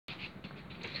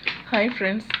Hi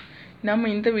friends, நம்ம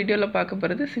இந்த வீடியோவில் பார்க்க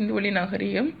போகிறது சிந்துவெளி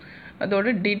நாகரிகம்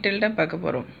அதோட டீட்டெயில்டாக பார்க்க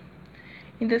போகிறோம்.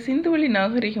 இந்த சிந்துவெளி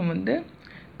நாகரிகம்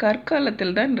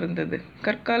கற்காலத்தில் தான் இருந்தது.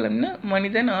 கற்காலம்னா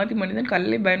ஆதி மனிதன்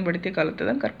கல்லை பயன்படுத்திய காலத்தை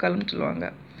தான் கற்காலம்னு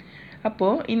சொல்லுவாங்க.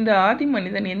 அப்போது இந்த ஆதி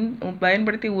மனிதன்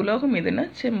பயன்படுத்திய உலோகம் எதுனா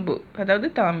செம்பு, அதாவது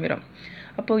தாமிரம்.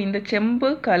 அப்போது இந்த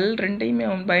செம்பு கல் ரெண்டையுமே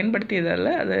அவன்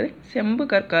பயன்படுத்தியதால் அது செம்பு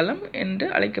கற்காலம் என்று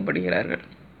அழைக்கப்படுகிறார்கள்.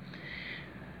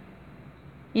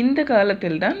 இந்த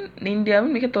காலத்தில் தான்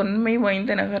இந்தியாவின் மிக தொன்மை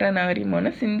வாய்ந்த நகர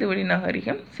நாகரிகமான சிந்துவெளி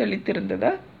நாகரிகம்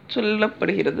செழித்திருந்ததாக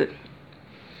சொல்லப்படுகிறது.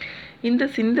 இந்த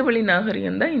சிந்துவெளி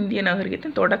நாகரிகம் தான் இந்திய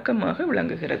நாகரிகத்தின் தொடக்கமாக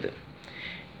விளங்குகிறது.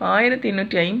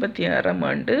 1856ஆம்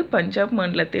ஆண்டு பஞ்சாப்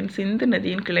மாநிலத்தின் சிந்து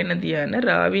நதியின் கிளை நதியான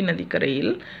ராவி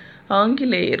நதிக்கரையில்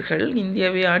ஆங்கிலேயர்கள்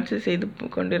இந்தியாவை ஆட்சி செய்து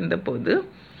கொண்டிருந்த போது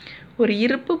ஒரு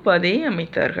இருப்பு பாதையை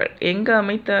அமைத்தார்கள். எங்கே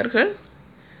அமைத்தார்கள்?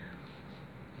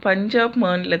 பஞ்சாப்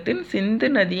மாநிலத்தின் சிந்து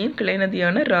நதியின் கிளை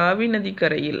நதியான ராவி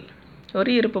நதிக்கரையில் ஒரு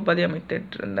இருப்பு பாதை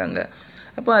அமைத்துட்டு இருந்தாங்க.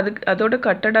 அப்போ அதோட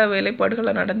கட்டட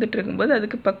வேலைப்பாடுகள் நடந்துட்டு இருக்கும்போது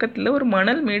அதுக்கு பக்கத்தில் ஒரு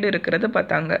மணல் மேடு இருக்கிறத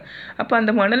பார்த்தாங்க. அப்போ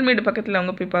அந்த மணல் மேடு பக்கத்தில்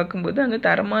அவங்க போய் பார்க்கும்போது அங்கே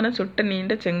தரமான சுட்ட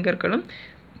நீண்ட செங்கற்களும்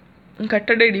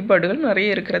கட்டட இடிபாடுகள்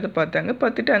நிறைய இருக்கிறத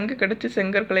பார்த்துட்டு அங்கே கிடைச்ச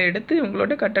செங்கற்களை எடுத்து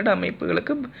இவங்களோட கட்டட அமைப்பு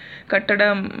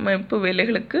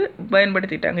வேலைகளுக்கு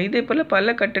பயன்படுத்திட்டாங்க. இதே போல்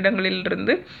பல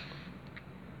கட்டிடங்களிலிருந்து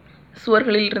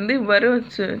சுவர்களிலிருந்து இவ்வாறு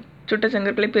சுட்ட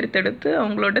செங்கற்களை பிரித்தெடுத்து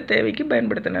அவங்களோட தேவைக்கு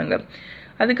பயன்படுத்தினாங்க.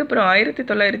 அதுக்கப்புறம்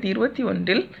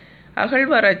 1921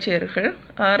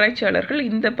 ஆராய்ச்சியாளர்கள்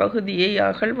இந்த பகுதியை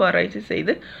அகழ்வாராய்ச்சி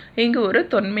செய்து இங்கு ஒரு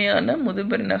தொன்மையான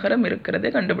முதுபெரும் நகரம்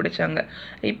இருக்கிறதை கண்டுபிடிச்சாங்க.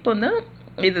 இப்போ தான்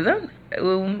இதுதான்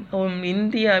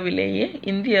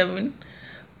இந்தியாவின்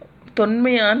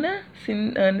தொன்மையான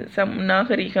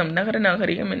நகர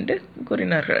நாகரிகம் என்று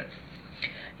கூறினார்கள்.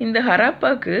 இந்த ஹராப்பா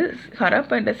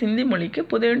என்ற சிந்தி மொழிக்கு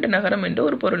புதையுண்ட நகரம் என்று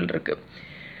ஒரு பொருள் இருக்கு.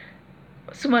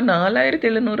 சுமார்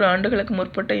 4700 ஆண்டுகளுக்கு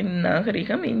முற்பட்ட இந்த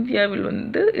நாகரிகம் இந்தியாவில்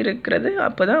இருக்கிறது.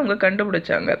 அப்போதான் அவங்க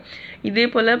கண்டுபிடிச்சாங்க. இதே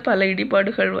போல் பல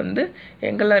இடிபாடுகள்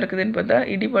எங்கெல்லாம் இருக்குதுன்னு பார்த்தா,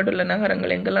 இடிபாடுள்ள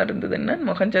நகரங்கள் எங்கெல்லாம் இருந்ததுன்னா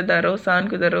மொஹஞ்சதாரோ,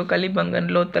 சான்குதரோ, கலிபங்கன்,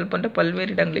 லோத்தல் போன்ற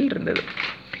பல்வேறு இடங்களில் இருந்தது.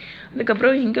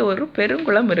 அதுக்கப்புறம் இங்கே ஒரு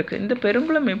பெருங்குளம் இருக்குது. இந்த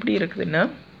பெருங்குளம் எப்படி இருக்குதுன்னா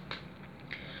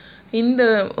இந்த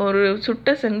ஒரு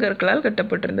சுட்ட செங்கற்களால்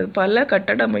கட்டப்பட்டிருந்தது. பல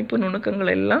கட்டட அமைப்பு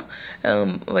நுணுக்கங்கள் எல்லாம்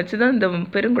வச்சு தான் இந்த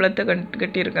பெருங்குளத்தை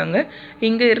கட்டியிருக்காங்க.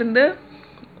 இங்கே இருந்த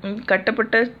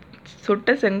கட்டப்பட்ட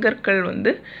சுட்ட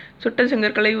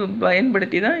செங்கற்களை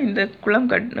பயன்படுத்தி தான் இந்த குளம்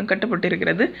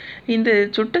கட்டப்பட்டிருக்கிறது. இந்த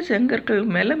சுட்ட செங்கற்கள்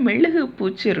மேலே மெழுகு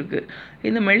பூச்சி இருக்குது.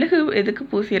 இந்த மெழுகு எதுக்கு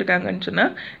பூசியிருக்காங்கன்னு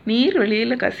சொன்னால் நீர்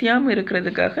வெளியில் கசியாமல்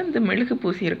இருக்கிறதுக்காக இந்த மெழுகு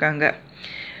பூசியிருக்காங்க.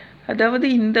 அதாவது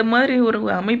இந்த மாதிரி ஒரு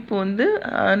அமைப்பு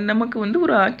நமக்கு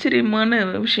ஒரு ஆச்சரியமான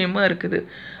விஷயமா இருக்குது.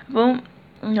 அப்போ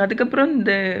அதுக்கப்புறம்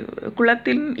இந்த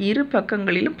குளத்தின் இரு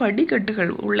பக்கங்களிலும்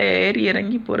படிக்கட்டுகள் உள்ள ஏறி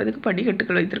இறங்கி போகிறதுக்கு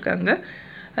படிக்கட்டுகள் வைத்திருக்காங்க.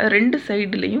 2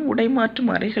 சைடுலேயும்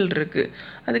உடைமாற்றும் அறைகள் இருக்குது.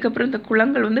 அதுக்கப்புறம் இந்த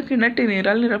குளங்கள் கிணற்று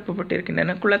நீரால்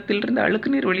நிரப்பப்பட்டிருக்கின்றன. குளத்திலிருந்து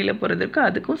அழுக்கு நீர் வெளியில் போகிறதுக்கு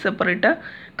அதுக்கும் செப்பரேட்டாக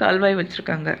கால்வாய்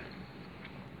வச்சுருக்காங்க.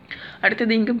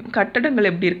 அடுத்தது இங்கே கட்டடங்கள்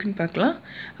எப்படி இருக்குன்னு பார்க்கலாம்.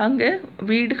 அங்கே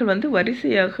வீடுகள்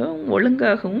வரிசையாகவும்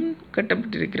ஒழுங்காகவும்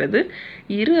கட்டப்பட்டிருக்கிறது.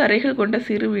 2 அறைகள் கொண்ட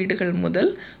சிறு வீடுகள் முதல்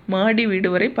மாடி வீடு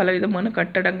வரை பலவிதமான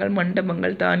கட்டடங்கள்,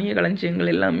 மண்டபங்கள், தானிய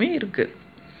களஞ்சியங்கள் எல்லாமே இருக்குது.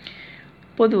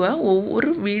 பொதுவாக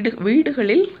ஒவ்வொரு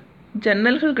வீடுகளில்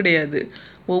ஜன்னல்கள் கிடையாது.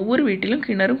 ஒவ்வொரு வீட்டிலும்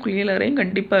கிணறும் குளியலறையும்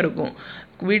கண்டிப்பாக இருக்கும்.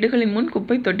 வீடுகளின் முன்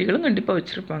குப்பை தொட்டிகளும் கண்டிப்பாக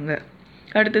வச்சுருப்பாங்க.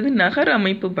 அடுத்தது நகர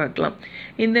அமைப்பு பார்க்கலாம்.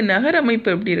 இந்த நகர அமைப்பு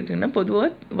எப்படி இருக்குன்னா, பொதுவாக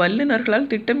வல்லுநர்களால்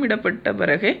திட்டமிடப்பட்ட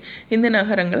பிறகு இந்த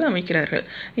நகரங்கள் அமைக்கிறார்கள்.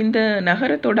 இந்த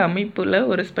நகரத்தோட அமைப்பில்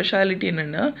ஒரு ஸ்பெஷாலிட்டி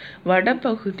என்னென்னா,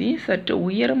 வடபகுதி சற்று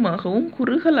உயரமாகவும்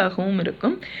குறுகலாகவும்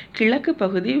இருக்கும். கிழக்கு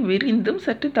பகுதி விரிந்தும்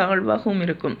சற்று தாழ்வாகவும்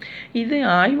இருக்கும். இது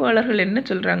ஆய்வாளர்கள் என்ன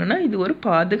சொல்கிறாங்கன்னா, இது ஒரு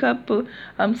பாதுகாப்பு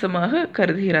அம்சமாக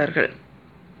கருதுகிறார்கள்.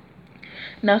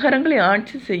 நகரங்களை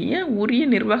ஆட்சி செய்ய உரிய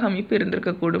நிர்வாக அமைப்பு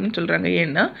இருந்திருக்கக்கூடும்னு சொல்கிறாங்க.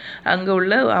 ஏன்னா அங்கே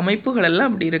உள்ள அமைப்புகள் எல்லாம்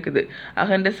அப்படி இருக்குது.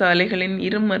 அகண்ட சாலைகளின்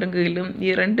இருமருங்கிலும்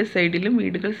 2 சைடிலும்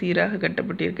வீடுகள் சீராக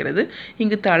கட்டப்பட்டிருக்கிறது.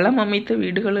 இங்கு தளம் அமைத்த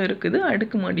வீடுகளும் இருக்குது,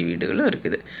 அடுக்குமாடி வீடுகளும்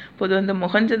இருக்குது. பொதுவாக அந்த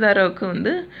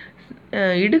மொஹஞ்சதாரோவுக்கு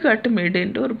இடுகாட்டு மேடு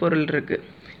என்று ஒரு பொருள் இருக்குது.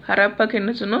 ஹராப்பாக்கு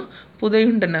என்ன சொன்னோம்?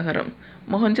 புதையுண்ட நகரம்.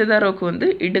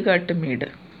 மொஹஞ்சதாரோவுக்கு இடுகாட்டு மேடு.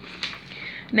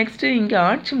 நெக்ஸ்ட்டு இங்கே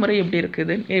ஆட்சி முறை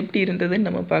எப்படி இருந்ததுன்னு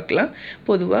நம்ம பார்க்கலாம்.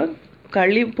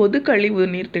 பொதுவாக பொது கழிவு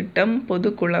நீர் திட்டம், பொது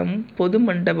குளம், பொது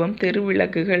மண்டபம்,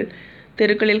 தெருவிளக்குகள்,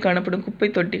 தெருக்களில் காணப்படும் குப்பை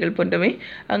தொட்டிகள் போன்றவை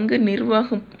அங்கு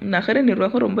நகர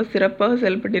நிர்வாகம் ரொம்ப சிறப்பாக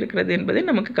செயல்பட்டிருக்கிறது என்பதை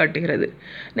நமக்கு காட்டுகிறது.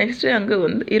 நெக்ஸ்ட்டு அங்கே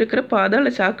இருக்கிற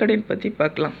பாதாள சாக்கடையை பற்றி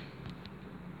பார்க்கலாம்.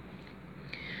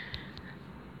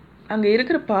 அங்கே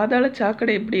இருக்கிற பாதாள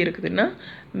சாக்கடை எப்படி இருக்குதுன்னா,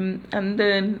 அந்த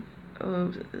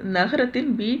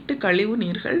நகரத்தின் வீட்டு கழிவு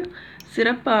நீர்கள்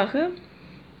சிறப்பாக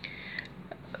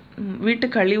வீட்டு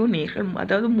கழிவு நீர்கள்,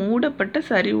 அதாவது மூடப்பட்ட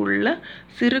சரிவுள்ள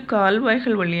சிறு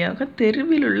கால்வாய்கள் வழியாக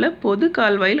தெருவில் உள்ள பொது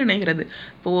கால்வாயில் இணைகிறது.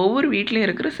 இப்போ ஒவ்வொரு வீட்டிலையும்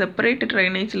இருக்கிற செப்பரேட்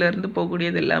ட்ரைனேஜில் இருந்து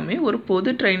போகக்கூடியது எல்லாமே ஒரு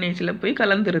பொது ட்ரைனேஜில் போய்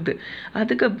கலந்துருது.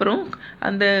 அதுக்கப்புறம்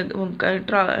அந்த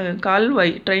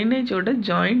கால்வாய் ட்ரைனேஜோட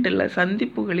ஜாயிண்டில்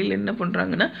சந்திப்புகளில் என்ன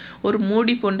பண்ணுறாங்கன்னா ஒரு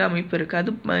மூடி போன்ற அமைப்பு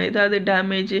இருக்குது. அது ஏதாவது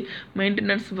டேமேஜ்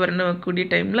மெயின்டெனன்ஸ் பண்ணக்கூடிய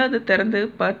டைமில் அதை திறந்து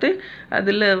பார்த்து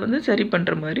அதில் சரி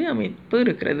பண்ணுற மாதிரி அமைப்பு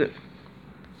இருக்கிறது.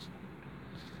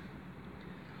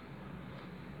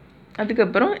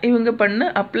 அதுக்கப்புறம் இவங்க பண்ண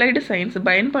அப்ளைடு சயின்ஸ்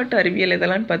பயன்பாட்டு அறிவியல்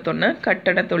எதெல்லாம் பார்த்தோன்னா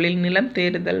கட்டட தொழில், நிலம்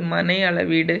தேர்தல், மனை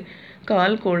அளவீடு,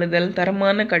 கால் கோளுதல்,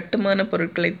 தரமான கட்டுமான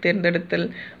பொருட்களை தேர்ந்தெடுத்தல்,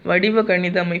 வடிவ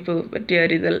கணித அமைப்பு பற்றி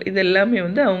அறிதல், இது எல்லாமே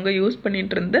அவங்க யூஸ்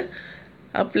பண்ணிட்டு இருந்த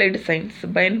அப்ளைடு சயின்ஸ்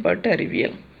பயன்பாட்டு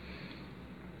அறிவியல்.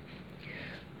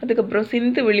 அதுக்கப்புறம்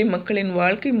சிந்து வெளி மக்களின்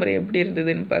வாழ்க்கை முறை எப்படி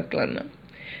இருந்ததுன்னு பார்க்கலாம்னா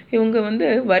இவங்க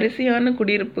வரிசையான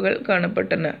குடியிருப்புகள்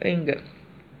காணப்பட்டன.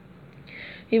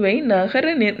 இவை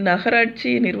நகராட்சி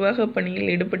நிர்வாக பணியில்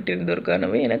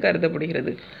ஈடுபட்டிருந்தோருக்கானவை என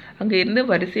கருதப்படுகிறது. அங்கே இருந்த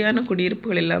வரிசையான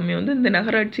குடியிருப்புகள் எல்லாமே இந்த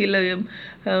நகராட்சியில்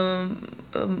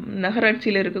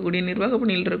இருக்கக்கூடிய நிர்வாக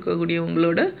பணியில்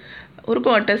இருக்கக்கூடியவங்களோட ஒரு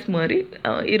குவார்ட்டர்ஸ் மாதிரி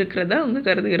இருக்கிறதா அவங்க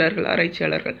கருதுகிறார்கள்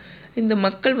ஆராய்ச்சியாளர்கள். இந்த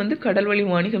மக்கள் கடல் வழி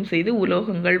வாணிகம் செய்து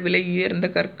உலோகங்கள், விலை உயர்ந்த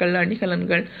கற்கள்,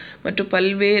 அணிகலன்கள் மற்றும்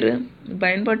பல்வேறு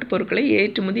பயன்பாட்டு பொருட்களை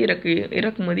ஏற்றுமதி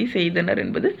இறக்குமதி செய்தனர்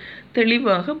என்பது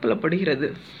தெளிவாக புலப்படுகிறது.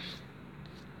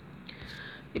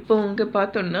 இப்போ இங்கே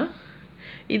பார்த்தோன்னா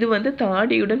இது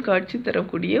தாடியுடன் காட்சி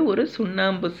தரக்கூடிய ஒரு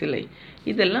சுண்ணாம்பு சிலை.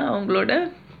 இதெல்லாம் அவங்களோட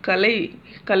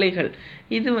கலைகள்.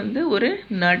 இது ஒரு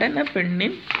நடன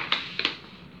பெண்ணின்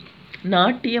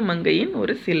நாட்டிய மங்கையின்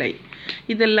ஒரு சிலை.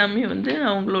 இதெல்லாமே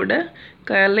அவங்களோட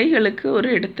கலைகளுக்கு ஒரு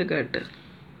எடுத்துக்காட்டு.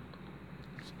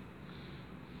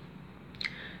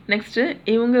 நெக்ஸ்ட்டு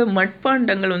இவங்க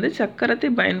மட்பாண்டங்கள் சக்கரத்தை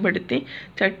பயன்படுத்தி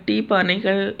சட்டி,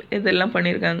 பானைகள் இதெல்லாம்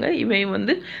பண்ணியிருக்காங்க. இவை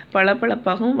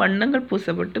பளபளப்பாகவும் வண்ணங்கள்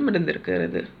பூசப்பட்டும்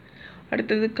இருந்திருக்கிறது.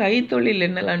 அடுத்தது கைத்தொழில்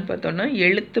என்னலான்னு பார்த்தோன்னா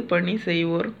எழுத்து பணி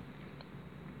செய்வோர்,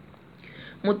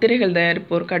 முத்திரைகள்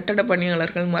தயாரிப்போர், கட்டட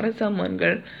பணியாளர்கள்,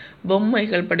 மரசாமான்கள்,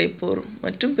 பொம்மைகள் படைப்போர்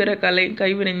மற்றும் பிற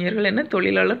கைவினைஞர்கள் என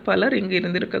தொழிலாளர் பலர் இங்கு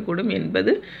இருந்திருக்கக்கூடும்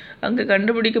என்பது அங்கு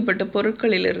கண்டுபிடிக்கப்பட்ட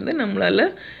பொருட்களிலிருந்து நம்மளால்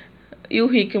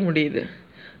யூகிக்க முடியுது.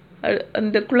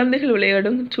 அந்த குழந்தைகள்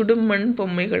விளையாடும் சுடும் மண்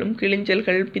பொம்மைகளும்,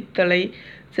 கிளிஞ்சல்கள், பித்தளை,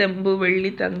 செம்பு,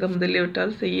 வெள்ளி, தங்கம்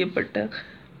முதலியவற்றால் செய்யப்பட்ட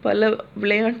பல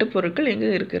விளையாட்டு பொருட்கள் இங்கு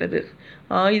இருக்கிறது.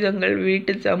 ஆயுதங்கள்,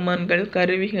 வீட்டு சாமான்கள்,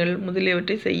 கருவிகள்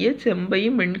முதலியவற்றை செய்ய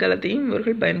செம்பையும் வெண்கலத்தையும்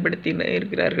இவர்கள் பயன்படுத்தி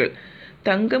இருக்கிறார்கள்.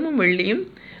 தங்கமும் வெள்ளியும்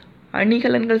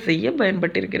அணிகலன்கள் செய்ய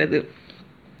பயன்பட்டிருக்கிறது.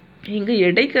 இங்கு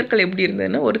எடை கற்கள் எப்படி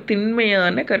இருந்ததுன்னா ஒரு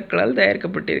திண்மையான கற்களால்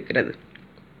தயாரிக்கப்பட்டிருக்கிறது.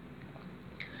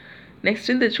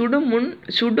 நெக்ஸ்ட் இந்த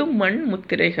சுடும் மண்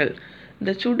முத்திரைகள்.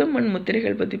 இந்த சுடும் மண்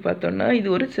முத்திரைகள் பற்றி பார்த்தோன்னா இது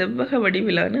ஒரு செவ்வக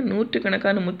வடிவிலான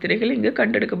நூற்றுக்கணக்கான முத்திரைகள் இங்கு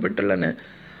கண்டெடுக்கப்பட்டுள்ளன.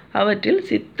 அவற்றில்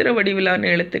சித்திர வடிவிலான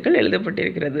எழுத்துக்கள்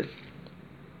எழுதப்பட்டிருக்கிறது.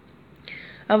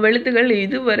 அவ்வெழுத்துக்கள்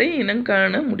இதுவரை இனம்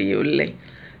காண முடியவில்லை.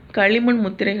 களிமண்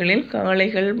முத்திரைகளில்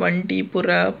காளைகள், வண்டி,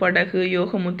 புறா, படகு,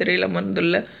 யோக முத்திரையில்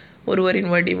அமர்ந்துள்ள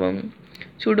ஒருவரின் வடிவம்,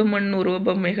 சுடுமண் உருவ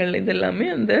பொம்மைகள் இதெல்லாமே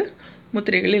அந்த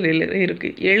முத்திரைகளில்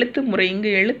இருக்குது. எழுத்து முறை, இங்கு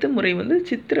எழுத்து முறை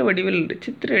சித்திர வடிவில்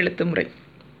சித்திர எழுத்து முறை.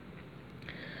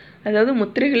 அதாவது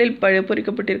முத்திரைகளில்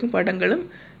பொறிக்கப்பட்டிருக்கும் படங்களும்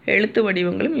எழுத்து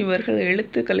வடிவங்களும் இவர்கள்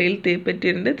எழுத்து கலையில்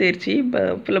பெற்றிருந்த தேர்ச்சியை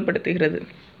புலப்படுத்துகிறது.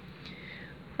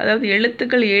 அதாவது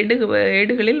எழுத்துக்கள்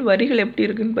ஏடுகளில் வரிகள் எப்படி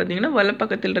இருக்குன்னு பார்த்தீங்கன்னா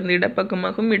வலப்பக்கத்திலிருந்து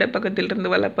இடப்பக்கமாகவும்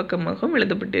இடப்பக்கத்திலிருந்து வலப்பக்கமாகவும்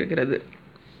எழுதப்பட்டிருக்கிறது.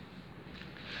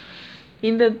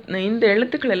 இந்த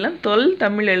எழுத்துக்கள் எல்லாம் தொல்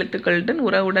தமிழ் எழுத்துக்களுடன்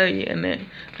உறவுடன்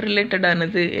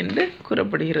ரிலேட்டடானது என்று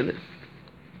கூறப்படுகிறது.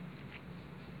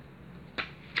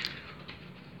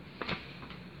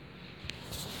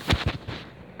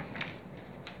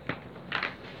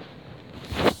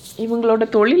 இவங்களோட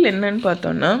தொழில் என்னன்னு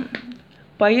பார்த்தோன்னா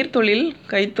பயிர் தொழில்,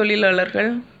 கைத்தொழிலாளர்கள்,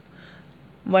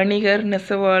 வணிகர்,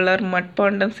 நெசவாளர்,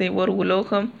 மட்பாண்டம் செய்வோர்,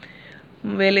 உலோகம்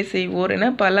வேலை செய்வோர் என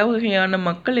பல வகையான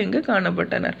மக்கள் இங்கு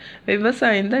காணப்பட்டனர்.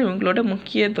 விவசாயம் தான் இவங்களோட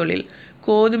முக்கிய தொழில்.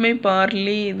 கோதுமை,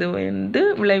 பார்லி இது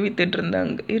விளைவித்துட்டு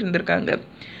இருந்திருக்காங்க.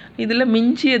 இதில்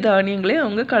மிஞ்சிய தானியங்களே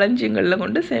அவங்க களஞ்சியங்களில்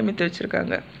கொண்டு சேமித்து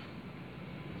வச்சுருக்காங்க.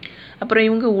 அப்புறம்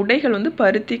இவங்க உடைகள்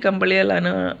பருத்தி கம்பளியாலான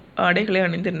ஆடைகளை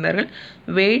அணிந்திருந்தார்கள்.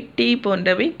 வேட்டி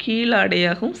போன்றவை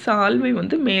கீழாடையாகவும் சால்வை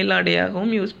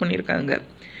மேலாடையாகவும் யூஸ் பண்ணியிருக்காங்க.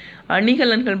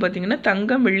 அணிகலன்கள் பார்த்திங்கன்னா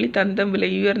தங்கம், வெள்ளி, தந்தம், விலை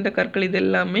உயர்ந்த கற்கள்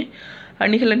இதெல்லாமே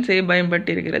அணிகலன் செய்ய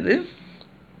பயன்பட்டிருக்கிறது.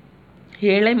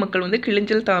 ஏழை மக்கள்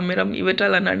கிளிஞ்சல், தாமிரம்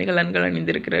இவற்றாலான அணிகலன்கள்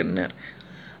அணிந்திருக்கிறனர்.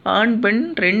 ஆண் பெண்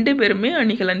 2 பேருமே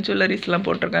அணிகலன் ஜுவல்லரிஸ்லாம்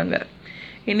போட்டிருக்காங்க.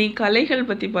 இனி கலைகள்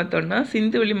பற்றி பார்த்தோன்னா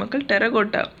சிந்துவெளி மக்கள்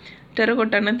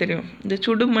டெரகோட்டான்னா தெரியும், இந்த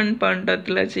சுடுமண்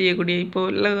பாண்டத்தில் செய்யக்கூடிய இப்போ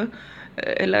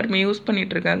எல்லாருமே யூஸ்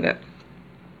பண்ணிகிட்ருக்காங்க.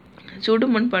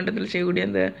 சுடுமண் பாண்டத்தில் செய்யக்கூடிய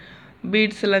அந்த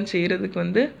பீட்ஸ் எல்லாம் செய்கிறதுக்கு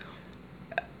வந்து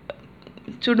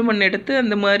சுடுமண் எடுத்து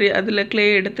அந்த மாதிரி அதில் கிளே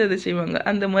எடுத்து அதை செய்வாங்க.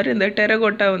 அந்த மாதிரி அந்த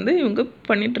டெரகோட்டா வந்து இவங்க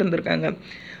பண்ணிகிட்டு இருந்திருக்காங்க.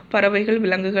 பறவைகள்,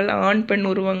 விலங்குகள், ஆண் பெண்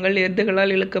உருவங்கள்,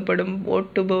 எருதுகளால் இழுக்கப்படும்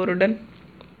ஓட்டுபவருடன்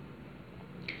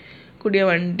கூடிய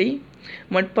வண்டி,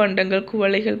 மட்பாண்டங்கள்,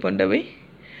 குவளைகள் போன்றவை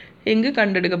இங்கு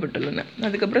கண்டெடுக்கப்பட்டுள்ளன.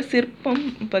 அதுக்கப்புறம் சிற்பம்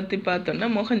பற்றி பார்த்தோன்னா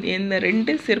இந்த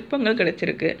 2 சிற்பங்கள்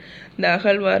கிடைச்சிருக்கு இந்த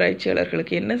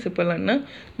அகழ்வாராய்ச்சியாளர்களுக்கு. என்ன சிற்பம்னா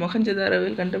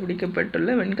மொஹஞ்சதாரோவில்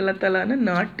கண்டுபிடிக்கப்பட்டுள்ள வெண்கலத்தாலான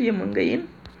நாட்டிய மங்கையின்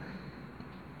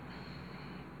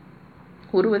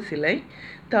உருவ சிலை,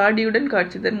 தாடியுடன்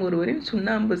காட்சி தரும் ஒருவரின்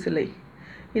சுண்ணாம்பு சிலை,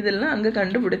 இதெல்லாம் அங்கே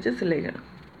கண்டுபிடிச்ச சிலைகள்.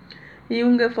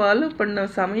 இவங்க ஃபாலோ பண்ண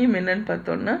சமயம் என்னன்னு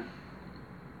பார்த்தோன்னா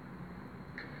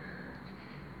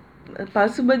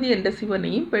பசுபதி என்ற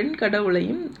சிவனையும் பெண்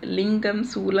கடவுளையும் லிங்கம்,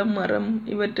 சூலம், மரம்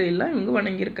இவற்றையெல்லாம் இவங்க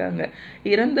வணங்கியிருக்காங்க.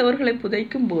 இறந்தவர்களை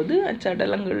புதைக்கும் போது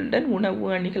அச்சடலங்களுடன் உணவு,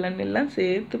 அணிகலன் எல்லாம்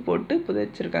சேர்த்து போட்டு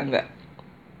புதைச்சிருக்காங்க.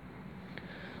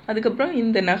 அதுக்கப்புறம்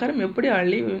இந்த நகரம் எப்படி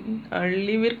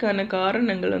அழிவிற்கான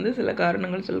காரணங்கள் வந்து சில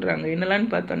காரணங்கள் சொல்கிறாங்க. என்னெல்லான்னு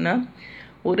பார்த்தோன்னா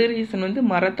ஒரு ரீசன் வந்து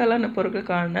மரத்தாலான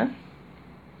பொருட்கள்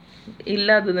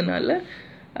இல்லாததுனால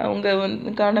அவங்க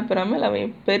வந்து காணப்பெறாமல் அவை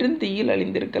பெருந்தீயில்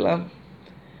அழிந்திருக்கலாம்.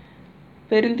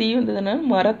 பெருந்தீ வந்ததுனால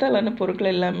மரத்தாலான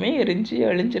பொருட்கள் எல்லாமே எரிஞ்சு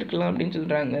அழிஞ்சிருக்கலாம் அப்படின்னு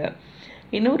சொல்கிறாங்க.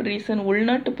 இன்னொரு ரீசன்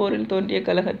உள்நாட்டு போரில் தோன்றிய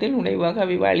கலகத்தில் நுழைவாக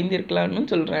அவை அழிந்திருக்கலாம்னு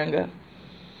சொல்கிறாங்க.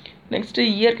 நெக்ஸ்ட்டு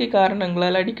இயற்கை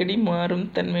காரணங்களால் அடிக்கடி மாறும்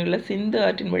தன்மையுள்ள சிந்து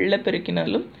ஆற்றின்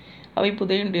வெள்ளப்பெருக்கினாலும் அவை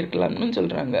புதையுண்டிருக்கலாம்னு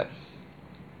சொல்கிறாங்க.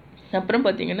 அப்புறம்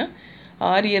பார்த்திங்கன்னா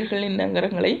ஆரியர்கள்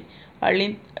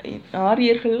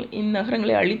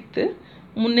இந்நகரங்களை அழித்து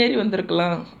முன்னேறி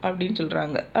வந்திருக்கலாம் அப்படின்னு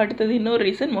சொல்கிறாங்க. அடுத்தது இன்னொரு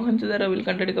ரீசன் மொஹஞ்சதாரோவில்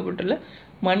கண்டெடுக்கப்பட்டுள்ள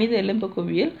மனித எலும்பு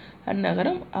குவியல்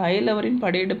அந்நகரம் அயலவரின்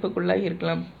படையெடுப்புக்குள்ளாகி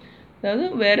இருக்கலாம். அதாவது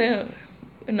வேறு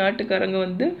நாட்டுக்காரங்க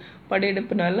வந்து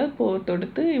படையெடுப்புனால போர்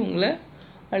தொடுத்து இவங்கள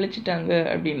அழிச்சிட்டாங்க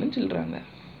அப்படின்னு சொல்கிறாங்க.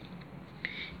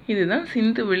 இதுதான்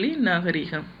சிந்துவெளி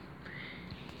நாகரிகம்.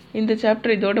 இந்த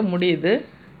சாப்டர் இதோட முடியுது.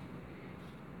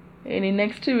 இனி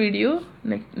நெக்ஸ்ட்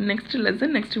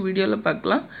லெசன் நெக்ஸ்ட் வீடியோவில்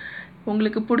பார்க்கலாம்.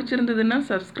 உங்களுக்கு பிடிச்சிருந்ததுன்னா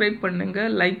சப்ஸ்கிரைப்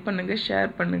பண்ணுங்கள், லைக் பண்ணுங்கள்,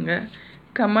 ஷேர் பண்ணுங்கள்,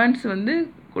 கமெண்ட்ஸ் வந்து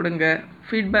கொடுங்க,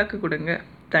 ஃபீட்பேக்கு கொடுங்க.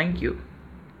 தேங்க்யூ.